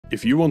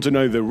If you want to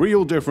know the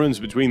real difference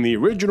between the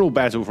original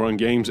Battlefront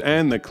games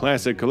and the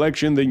Classic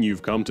Collection, then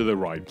you've come to the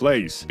right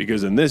place.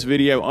 Because in this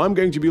video, I'm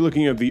going to be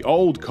looking at the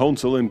old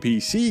console and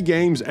PC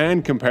games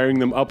and comparing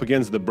them up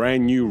against the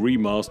brand new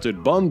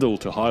remastered bundle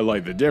to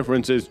highlight the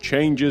differences,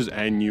 changes,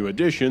 and new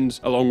additions,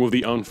 along with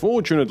the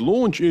unfortunate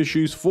launch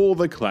issues for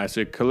the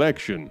Classic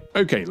Collection.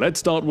 Okay,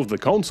 let's start with the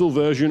console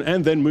version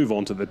and then move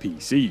on to the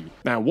PC.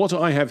 Now, what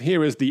I have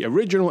here is the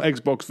original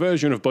Xbox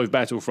version of both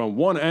Battlefront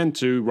 1 and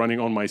 2 running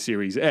on my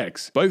Series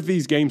X. Both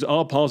these games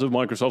are part of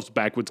Microsoft's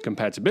backwards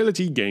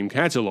compatibility game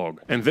catalog,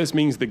 and this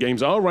means the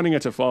games are running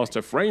at a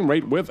faster frame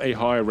rate with a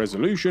higher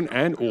resolution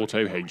and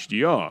auto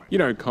HDR. You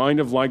know, kind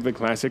of like the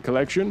Classic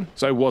Collection.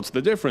 So what's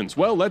the difference?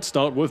 Well, let's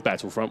start with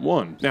Battlefront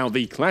 1. Now,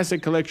 the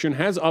Classic Collection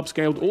has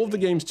upscaled all of the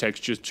game's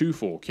textures to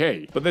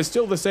 4K, but they're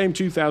still the same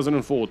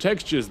 2004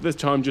 textures, this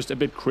time just a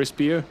bit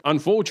crispier.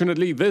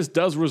 Unfortunately, this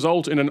does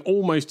result in an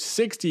almost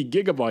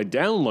 60GB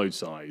download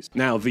size.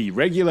 Now, the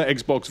regular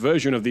Xbox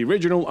version of the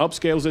original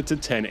upscales it to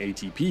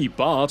 1080p,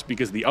 but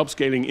because the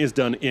upscaling is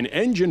done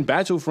in-engine,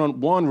 Battlefront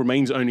 1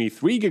 remains only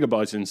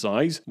 3GB in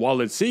size, while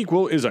its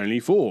sequel is only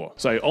 4.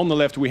 So on the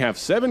left we have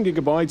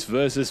 7GB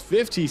versus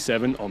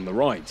 57 on the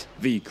right.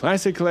 The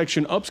Classic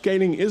Collection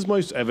upscaling is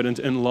most evident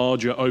in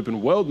larger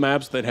open world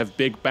maps that have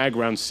big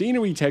background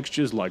scenery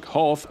textures like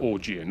Hoth or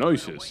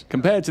Geonosis.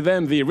 Compared to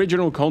them, the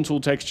original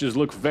console textures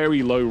look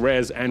very low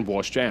res and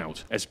washed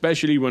out,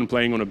 especially when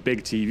playing on a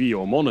big TV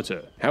or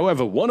monitor.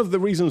 However, one of the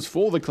reasons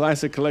for the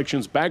Classic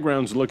Collection's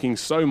backgrounds looking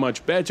so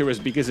much better is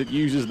because it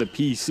uses the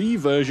PC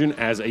version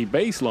as a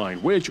baseline,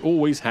 which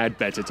always had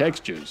better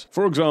textures.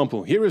 For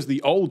example, here is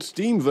the old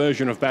Steam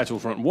version of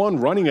Battlefront 1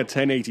 running at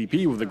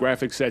 1080p with the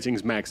graphics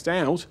settings maxed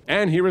out,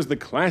 and here is the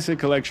Classic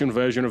Collection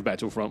version of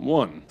Battlefront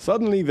 1.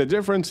 Suddenly, the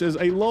difference is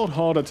a lot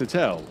harder to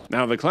tell.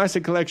 Now, the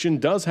Classic Collection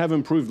does have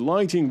improved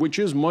lighting, which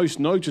is most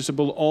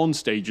noticeable on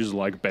stages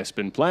like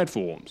Bespin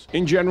platforms.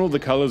 In general, the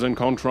colors and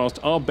contrast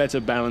are better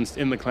balanced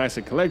in the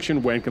Classic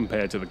Collection when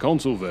compared to the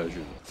console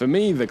version. For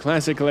me, the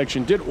Classic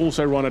Collection did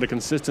also run at a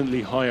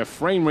consistently higher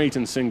frame rate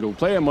in single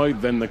player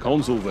mode than the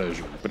console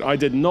version, but I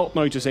did not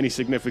notice any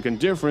significant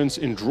difference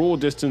in draw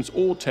distance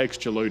or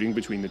texture loading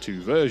between the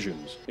two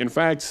versions. In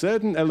fact,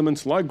 certain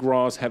elements like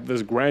grass have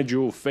this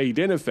gradual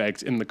fade-in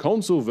effect in the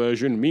console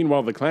version,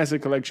 meanwhile the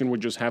Classic Collection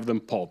would just have them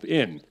pop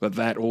in, but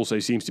that also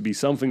seems to be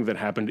something that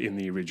happened in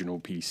the original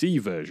PC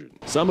version.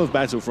 Some of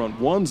Battlefront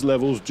 1's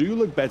levels do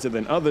look better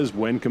than others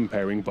when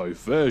comparing both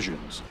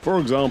versions. For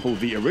example,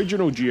 the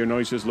original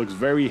Geonosis looks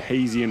very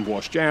hazy and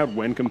washed out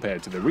when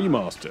compared to the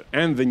remaster,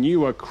 and the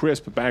newer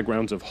crisp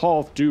backgrounds of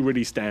Hoth do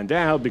really stand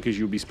out because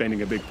you'll be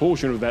spending a big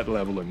portion of that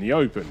level in the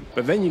open.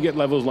 But then you get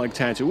levels like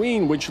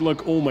Tatooine which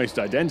look almost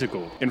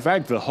identical. In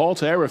fact, the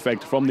hot air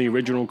effect from the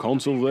original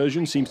console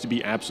version seems to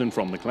be absent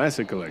from the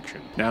Classic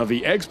Collection. Now,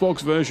 the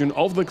Xbox version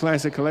of the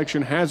Classic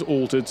Collection has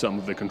altered some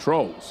of the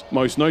controls,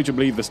 most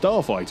notably the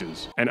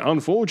starfighters, and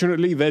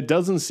unfortunately there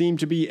doesn't seem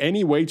to be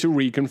any way to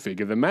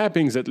reconfigure the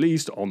mappings, at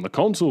least on the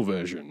console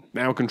version.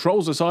 Now,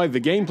 controls aside,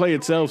 the gameplay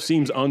itself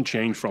seems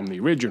unchanged from the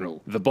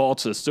original. The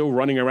bots are still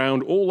running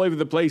around all over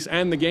the place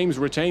and the games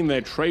retain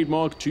their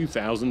trademark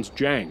 2000s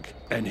jank.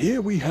 And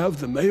here we have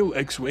the male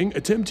X-Wing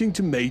attempting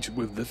to mate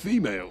with the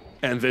female.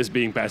 And this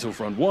being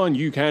Battlefront 1,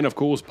 you can of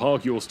course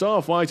park your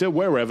starfighter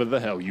wherever the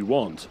hell you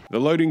want. The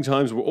loading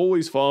times were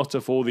always faster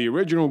for the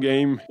original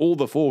game. All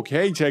the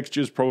 4K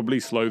textures probably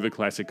slow the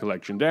Classic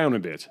Collection down a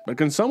bit. But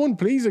can someone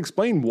please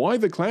explain why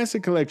the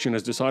Classic Collection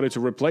has decided to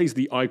replace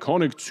the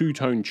iconic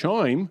two-tone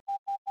chime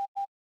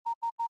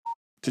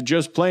to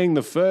just playing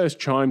the first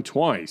chime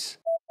twice?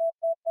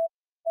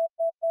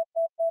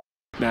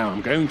 Now,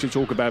 I'm going to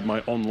talk about my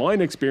online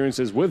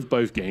experiences with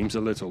both games a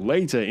little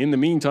later. In the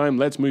meantime,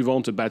 let's move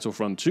on to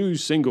Battlefront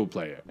 2's single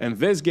player. And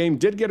this game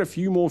did get a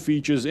few more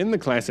features in the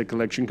Classic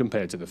Collection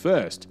compared to the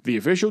first. The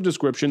official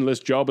description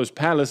lists Jabba's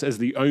Palace as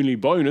the only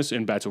bonus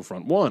in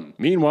Battlefront 1.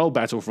 Meanwhile,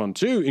 Battlefront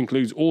 2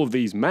 includes all of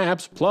these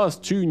maps, plus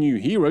 2 new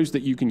heroes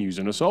that you can use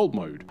in Assault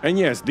mode. And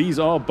yes, these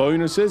are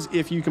bonuses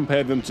if you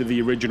compare them to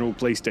the original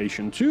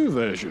PlayStation 2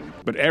 version.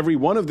 But every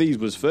one of these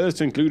was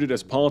first included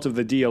as part of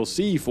the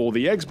DLC for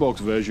the Xbox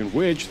version,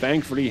 which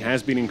thankfully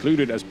has been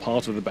included as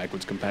part of the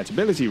backwards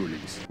compatibility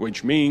release,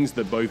 which means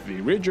that both the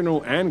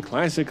original and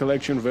Classic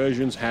Collection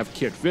versions have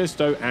Kit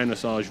Fisto and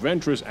Asajj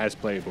Ventress as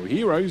playable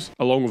heroes,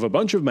 along with a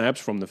bunch of maps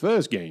from the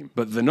first game.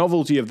 But the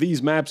novelty of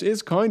these maps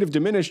is kind of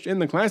diminished in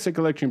the Classic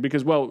Collection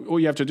because, well, all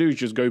you have to do is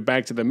just go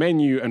back to the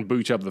menu and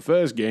boot up the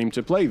first game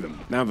to play them.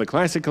 Now, the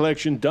Classic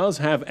Collection does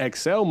have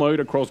XL mode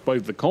across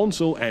both the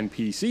console and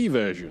PC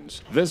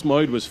versions. This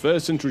mode was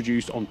first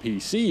introduced on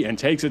PC and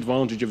takes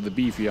advantage of the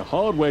beefier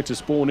hardware to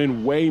spawn in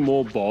in way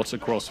more bots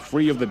across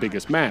 3 of the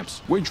biggest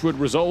maps, which would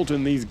result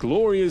in these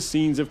glorious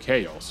scenes of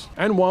chaos.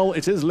 And while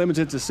it is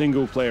limited to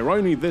single player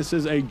only, this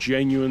is a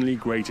genuinely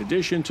great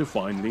addition to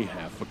finally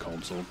have for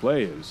console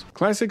players.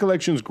 Classic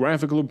Collection's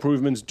graphical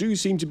improvements do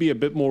seem to be a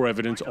bit more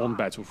evident on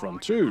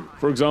Battlefront 2.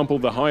 For example,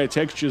 the higher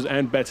textures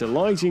and better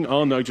lighting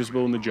are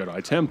noticeable in the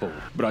Jedi Temple,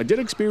 but I did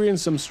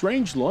experience some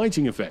strange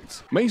lighting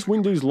effects. Mace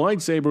Windu's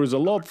lightsaber is a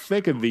lot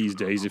thicker these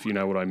days, if you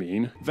know what I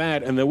mean.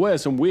 That, and there were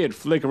some weird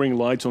flickering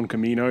lights on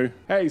Camino.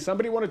 Hey,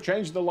 somebody want to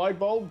change the light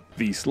bulb?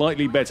 The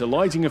slightly better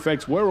lighting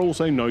effects were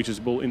also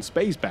noticeable in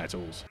space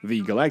battles.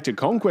 The Galactic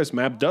Conquest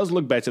map does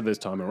look better this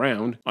time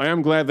around. I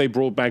am glad they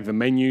brought back the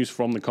menus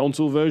from the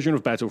console version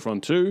of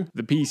Battlefront 2.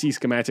 The PC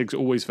schematics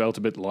always felt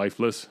a bit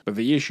lifeless, but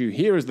the issue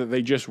here is that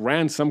they just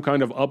ran some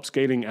kind of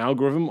upscaling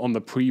algorithm on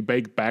the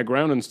pre-baked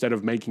background instead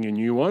of making a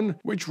new one,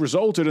 which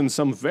resulted in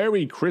some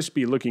very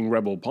crispy looking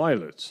Rebel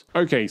pilots.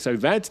 Okay, so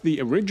that's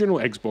the original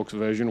Xbox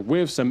version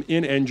with some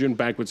in-engine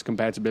backwards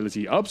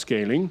compatibility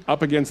upscaling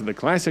up against the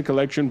Classic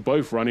Collection,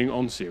 both running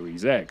on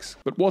Series X.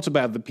 But what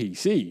about the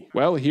PC?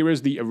 Well, here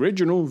is the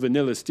original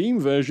vanilla Steam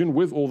version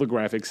with all the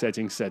graphics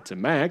settings set to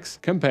max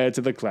compared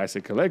to the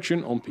Classic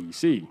Collection on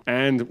PC.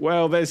 And,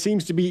 well, there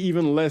seems to be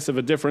even less of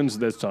a difference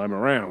this time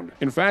around.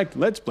 In fact,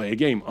 let's play a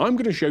game. I'm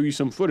going to show you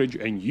some footage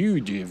and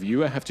you, dear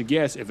viewer, have to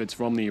guess if it's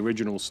from the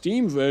original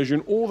Steam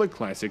version or the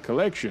Classic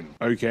Collection.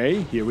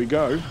 Okay, here we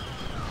go.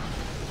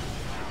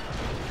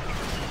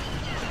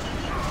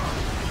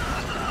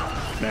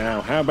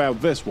 Now, how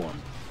about this one?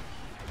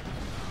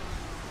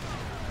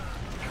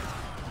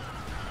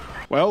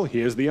 Well,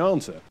 here's the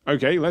answer.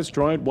 Okay, let's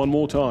try it one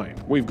more time.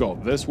 We've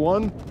got this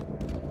one,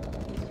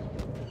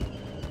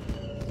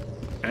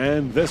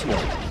 and this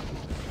one.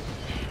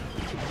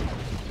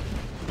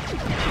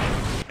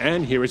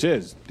 And here it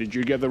is. Did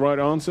you get the right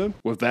answer?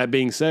 With that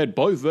being said,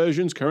 both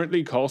versions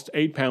currently cost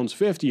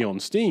 £8.50 on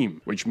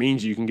Steam, which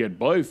means you can get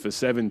both for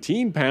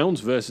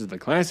 £17 versus the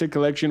Classic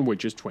Collection,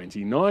 which is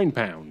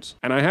 £29.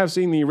 And I have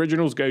seen the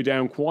originals go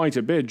down quite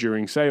a bit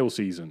during sale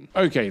season.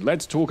 Okay,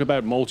 let's talk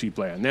about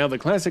multiplayer. Now, the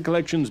Classic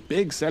Collection's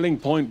big selling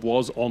point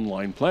was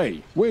online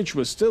play, which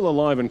was still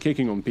alive and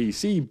kicking on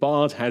PC,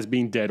 but has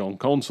been dead on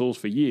consoles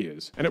for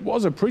years. And it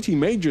was a pretty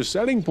major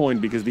selling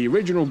point because the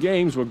original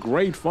games were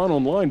great fun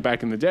online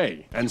back in the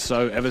day. And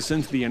so, ever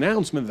since the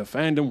announcement, the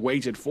fandom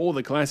waited for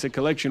the Classic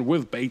Collection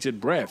with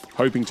bated breath,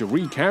 hoping to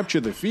recapture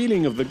the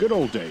feeling of the good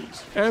old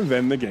days. And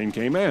then the game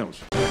came out.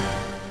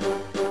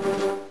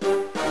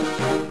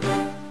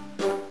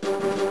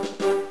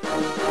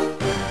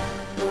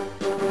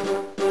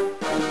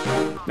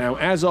 Now,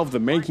 as of the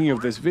making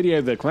of this video,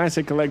 the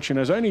Classic Collection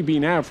has only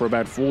been out for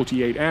about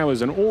 48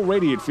 hours, and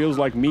already it feels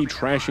like me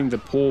trashing the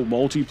poor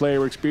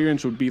multiplayer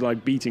experience would be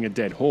like beating a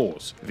dead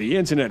horse. The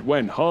internet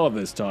went hard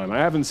this time. I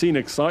haven't seen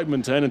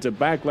excitement turn into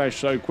backlash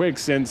so quick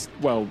since,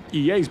 well,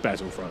 EA's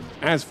Battlefront.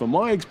 As for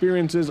my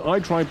experiences, I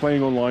tried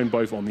playing online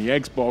both on the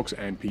Xbox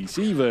and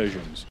PC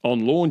versions.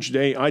 On launch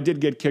day, I did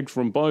get kicked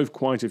from both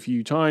quite a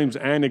few times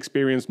and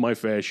experienced my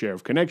fair share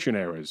of connection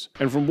errors.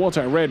 And from what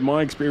I read,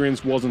 my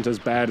experience wasn't as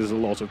bad as a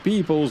lot of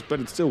people's,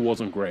 but it still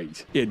wasn't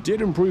great. It did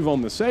improve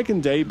on the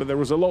second day, but there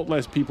was a lot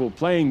less people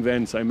playing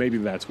then, so maybe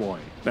that's why.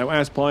 Now,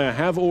 Aspire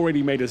have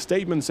already made a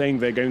statement saying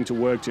they're going to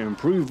work to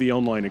improve the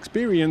online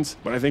experience,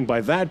 but I think by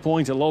that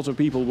point a lot of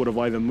people would have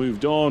either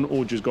moved on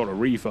or just got a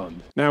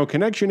refund. Now,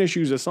 connection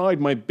issues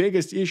aside, my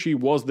biggest issue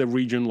was the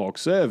region-locked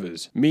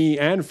servers. Me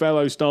and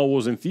fellow Star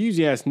Wars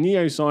enthusiast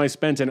Neosci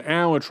spent an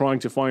hour trying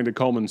to find a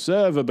common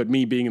server, but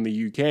me being in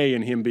the UK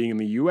and him being in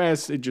the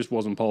US, it just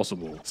wasn't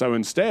possible. So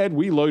instead,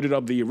 we loaded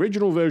up the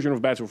original version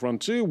of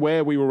Battlefront 2,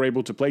 where we were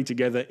able to play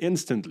together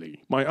instantly.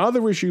 My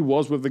other issue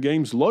was with the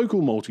game's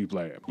local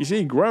multiplayer. You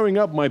see, growing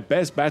up, my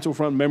best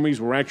Battlefront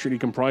memories were actually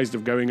comprised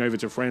of going over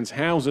to friends'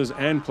 houses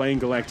and playing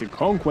Galactic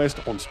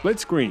Conquest on split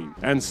screen.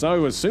 And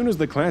so, as soon as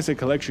the Classic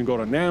Collection got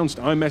announced,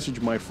 I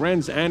messaged my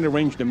friends and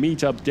arranged a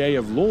meetup day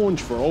of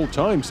launch for old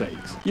time's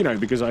sakes. You know,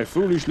 because I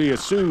foolishly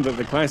assumed that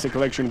the Classic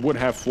Collection would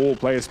have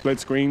 4-player split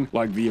screen,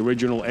 like the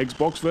original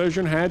Xbox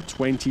version had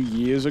 20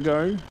 years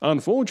ago.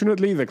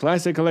 Unfortunately, the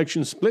Classic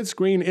Collection split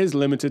screen is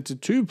limited to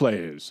 2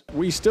 players.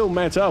 We still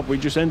met up, we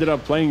just ended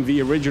up playing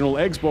the original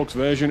Xbox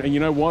version, and you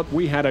know what?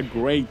 We had a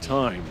great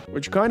time.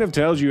 Which kind of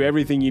tells you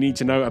everything you need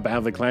to know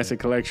about the Classic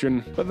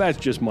Collection, but that's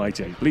just my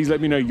take. Please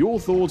let me know your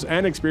thoughts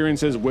and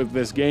experiences with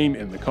this game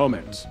in the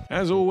comments.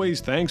 As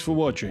always, thanks for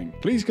watching.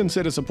 Please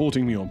consider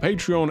supporting me on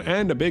Patreon,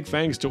 and a big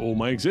thanks to all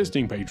my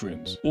existing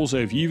patrons. Also,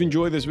 if you've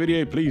enjoyed this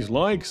video, please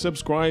like,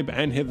 subscribe,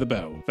 and hit the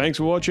bell. Thanks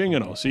for watching,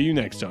 and I'll see you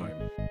next time.